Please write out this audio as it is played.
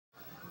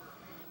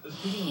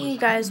Hey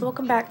guys,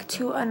 welcome back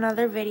to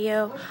another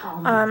video.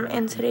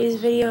 In today's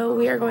video,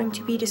 we are going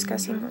to be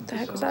discussing, what the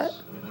heck was that?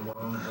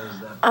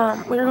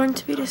 We're going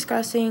to be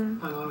discussing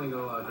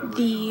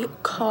the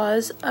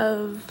cause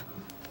of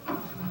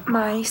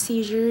my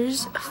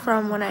seizures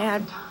from when I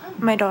had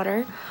my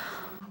daughter.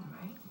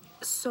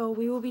 So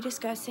we will be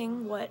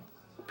discussing what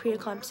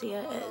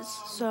preeclampsia is,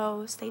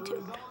 so stay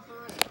tuned.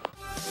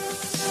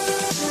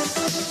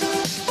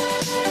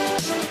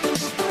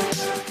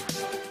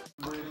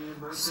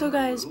 So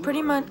guys,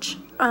 pretty much,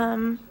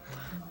 when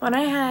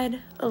I had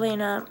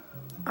Elena,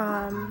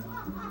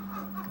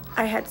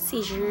 I had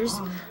seizures,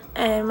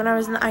 and when I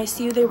was in the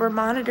ICU, they were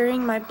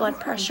monitoring my blood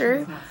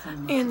pressure,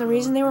 and the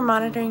reason they were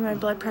monitoring my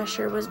blood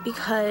pressure was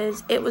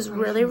because it was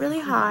really, really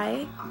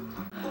high,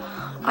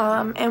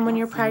 and when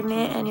you're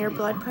pregnant and your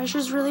blood pressure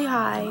is really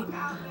high,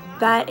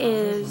 that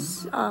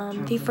is,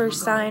 the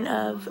first sign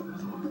of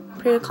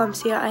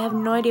preeclampsia. I have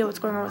no idea what's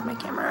going on with my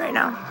camera right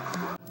now.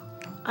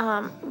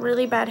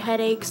 Really bad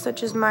headaches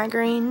such as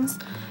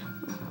migraines,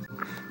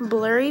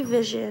 blurry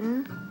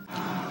vision,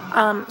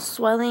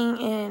 swelling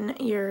in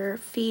your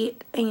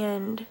feet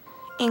and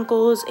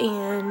ankles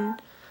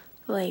and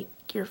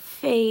like your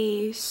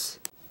face.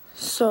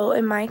 So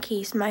in my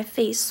case, my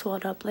face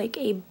swelled up like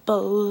a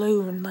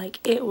balloon. Like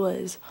it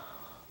was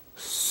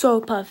so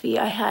puffy.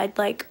 I had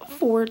like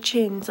 4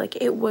 chins. Like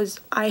it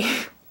was,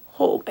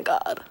 oh my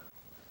god.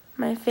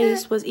 My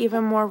face was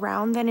even more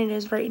round than it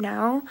is right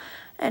now,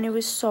 and it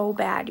was so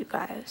bad, you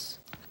guys.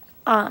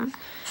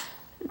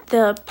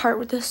 The part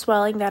with the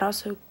swelling, that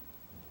also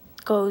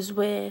goes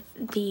with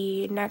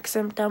the next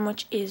symptom,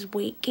 which is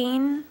weight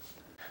gain.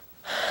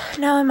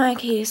 Now in my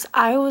case,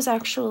 I was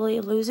actually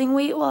losing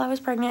weight while I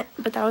was pregnant,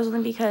 but that was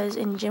only because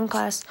in gym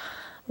class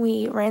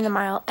we ran the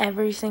mile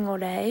every single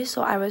day,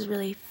 so I was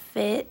really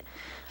fit.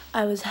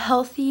 I was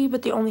healthy,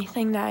 but the only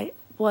thing that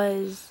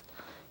was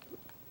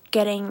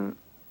getting,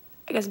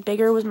 I guess,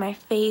 bigger was my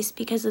face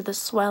because of the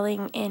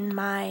swelling in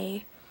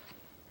my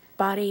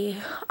body.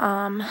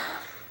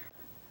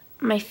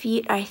 My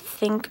feet, I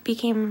think,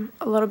 became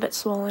a little bit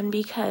swollen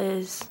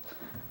because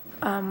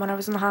when I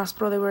was in the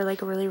hospital, they were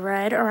like really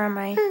red around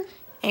my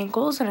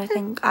ankles, and I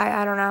think,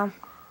 I don't know,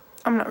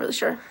 I'm not really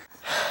sure.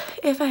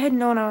 If I had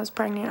known I was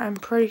pregnant, I'm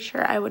pretty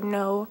sure I would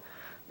know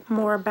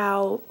more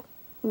about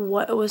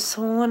what was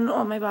swollen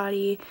on my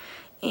body,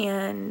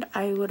 and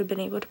I would have been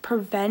able to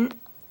prevent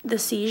the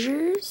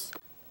seizures.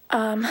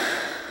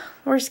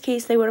 Worst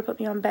case, they would have put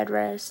me on bed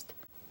rest.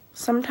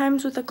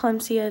 Sometimes with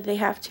eclampsia, they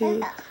have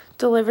to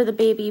deliver the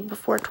baby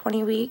before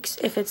 20 weeks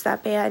if it's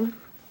that bad.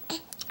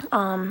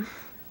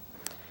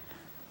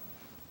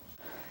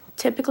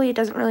 Typically, it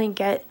doesn't really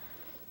get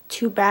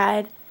too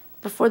bad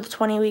before the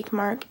 20-week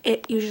mark.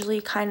 It usually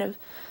kind of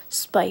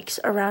spikes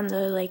around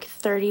the like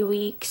 30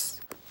 weeks.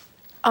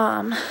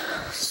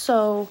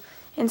 So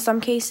in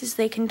some cases,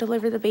 they can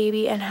deliver the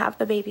baby and have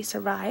the baby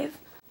survive.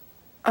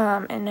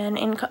 And then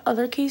in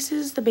other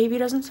cases, the baby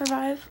doesn't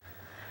survive,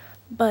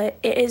 but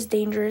it is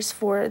dangerous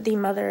for the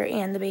mother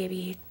and the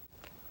baby.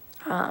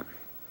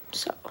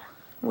 So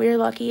we're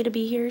lucky to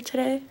be here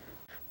today.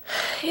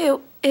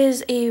 It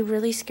is a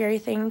really scary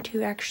thing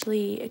to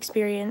actually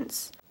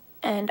experience,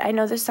 and I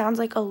know this sounds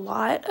like a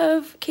lot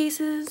of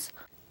cases,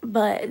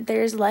 but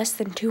there's less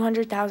than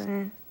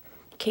 200,000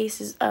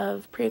 cases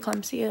of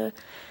preeclampsia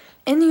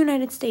in the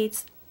United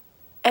States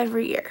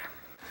every year.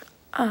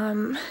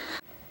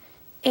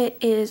 It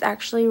is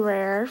actually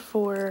rare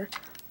for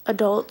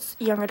adults,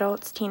 young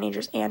adults,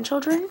 teenagers, and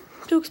children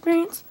to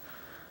experience.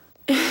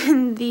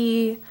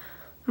 The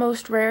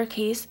most rare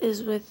case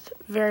is with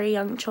very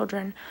young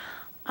children.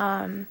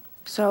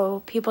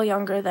 So people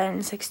younger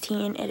than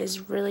 16, it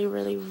is really,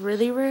 really,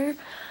 really rare.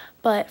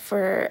 But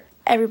for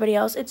everybody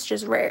else, it's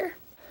just rare.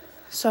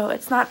 So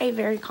it's not a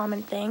very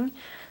common thing.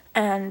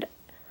 And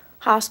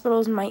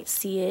hospitals might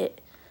see it,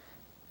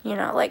 you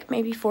know, like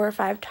maybe 4 or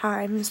 5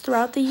 times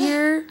throughout the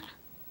year.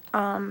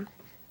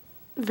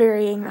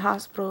 Varying the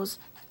hospitals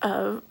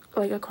of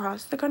like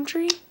across the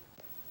country,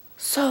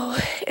 so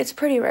it's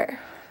pretty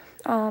rare.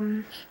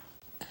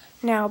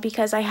 Now,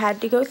 because I had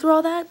to go through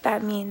all that,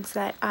 that means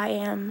that I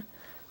am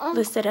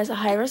listed as a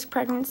high-risk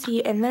pregnancy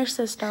in their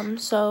system.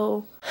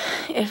 So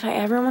if I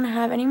ever want to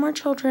have any more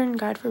children,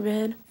 God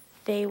forbid,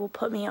 they will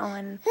put me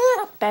on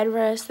bed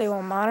rest. They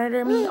will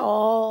monitor me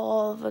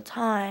all the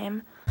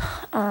time.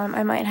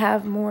 I might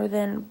have more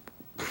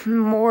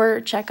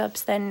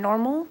checkups than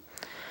normal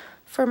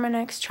for my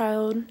next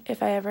child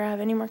if I ever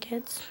have any more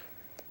kids.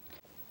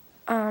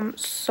 And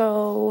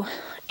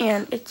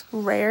it's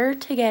rare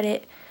to get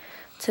it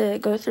to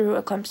go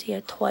through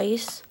eclampsia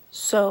twice,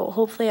 so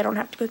hopefully I don't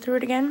have to go through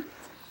it again.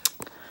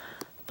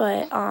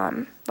 But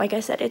like I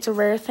said, it's a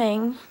rare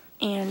thing,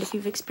 and if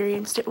you've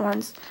experienced it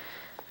once,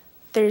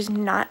 there's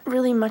not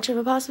really much of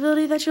a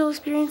possibility that you'll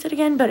experience it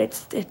again, but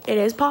it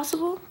is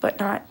possible, but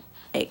not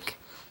like,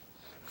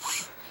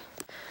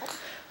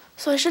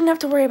 so I shouldn't have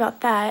to worry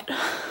about that.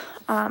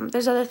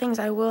 There's other things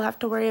I will have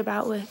to worry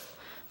about with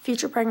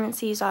future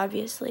pregnancies,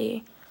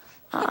 obviously.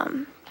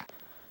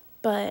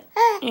 But,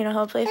 you know,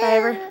 hopefully if I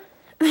ever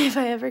if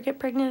I ever get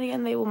pregnant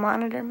again, they will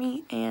monitor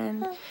me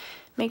and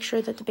make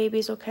sure that the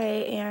baby's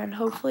okay, and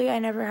hopefully I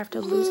never have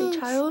to lose a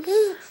child.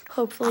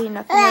 Hopefully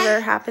nothing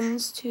ever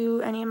happens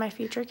to any of my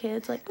future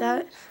kids like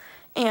that.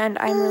 And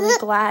I'm really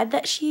glad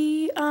that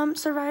she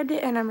survived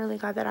it, and I'm really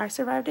glad that I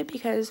survived it,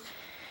 because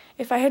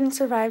if I hadn't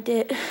survived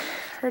it,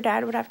 her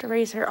dad would have to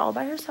raise her all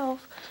by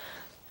herself,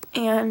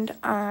 and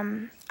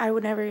I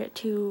would never get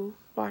to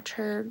watch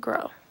her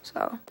grow.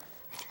 So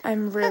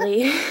I'm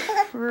really,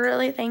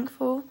 really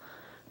thankful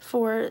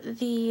for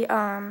the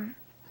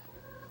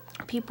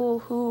people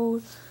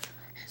who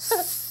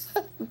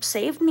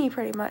saved me,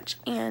 pretty much,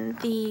 and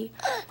the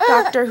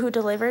doctor who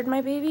delivered my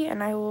baby,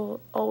 and I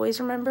will always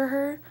remember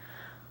her.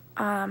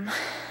 I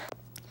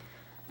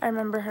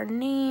remember her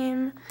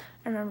name.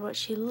 I remember what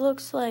she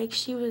looks like.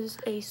 She was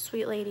a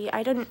sweet lady.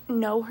 I didn't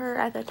know her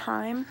at the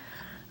time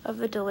of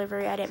the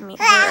delivery. I didn't meet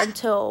her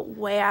until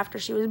way after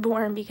she was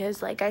born,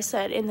 because like I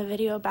said in the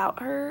video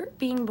about her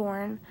being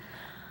born,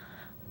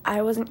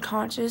 I wasn't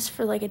conscious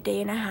for like a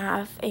day and a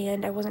half,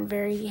 and I wasn't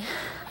very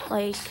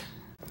like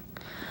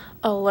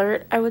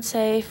alert, I would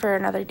say, for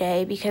another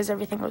day, because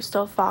everything was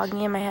still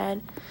foggy in my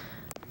head.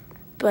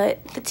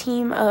 But the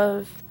team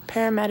of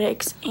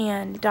paramedics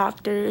and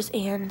doctors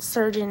and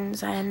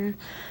surgeons and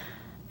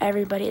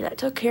everybody that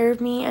took care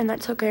of me and that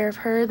took care of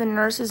her, the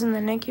nurses in the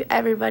NICU,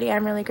 everybody,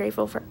 I'm really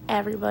grateful for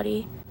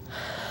everybody.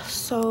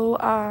 So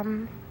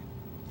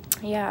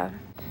yeah,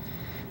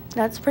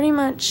 that's pretty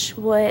much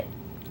what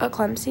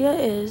eclampsia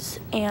is,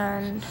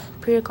 and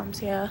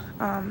preeclampsia.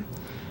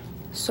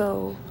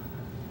 So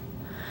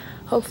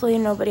hopefully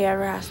nobody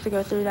ever has to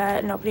go through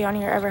that. Nobody on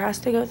here ever has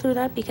to go through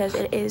that, because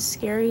it is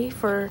scary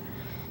for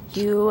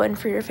you and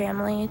for your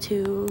family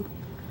to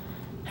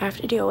have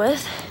to deal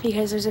with,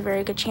 because there's a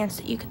very good chance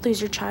that you could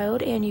lose your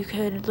child, and you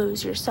could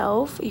lose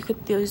yourself, you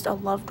could lose a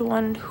loved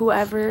one.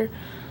 Whoever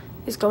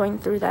is going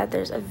through that,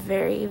 there's a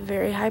very,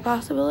 very high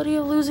possibility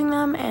of losing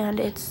them, and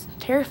it's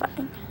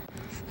terrifying.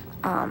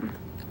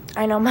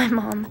 I know my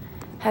mom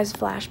has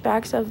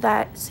flashbacks of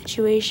that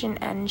situation,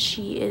 and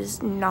she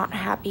is not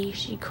happy.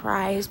 She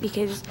cries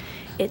because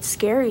it's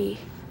scary.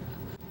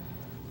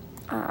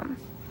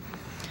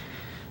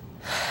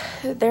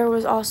 There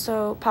was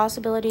also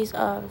possibilities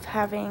of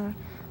having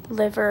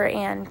liver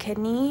and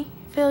kidney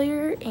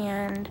failure,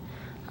 and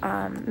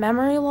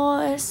memory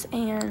loss,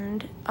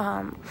 and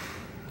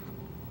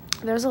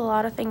there's a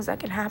lot of things that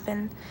can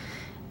happen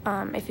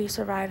if you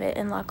survive it.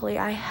 And luckily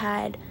I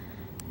had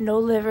no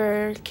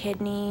liver,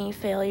 kidney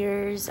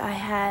failures. I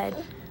had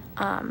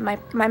my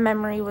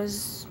memory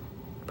was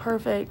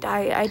perfect.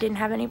 I didn't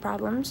have any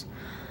problems,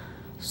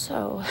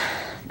 so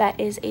that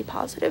is a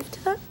positive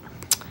to that.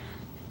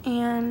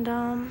 And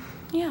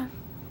yeah,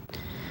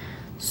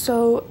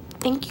 so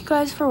thank you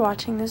guys for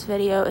watching this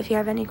video. If you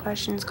have any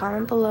questions,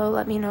 comment below,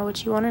 let me know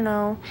what you want to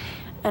know,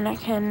 and I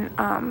can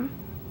and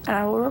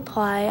I will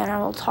reply, and I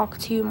will talk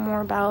to you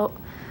more about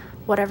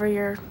whatever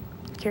you're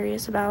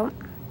curious about.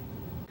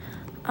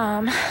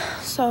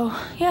 So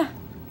yeah,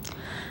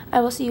 I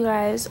will see you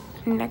guys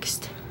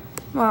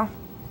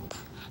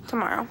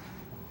tomorrow.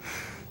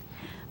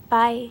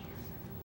 Bye.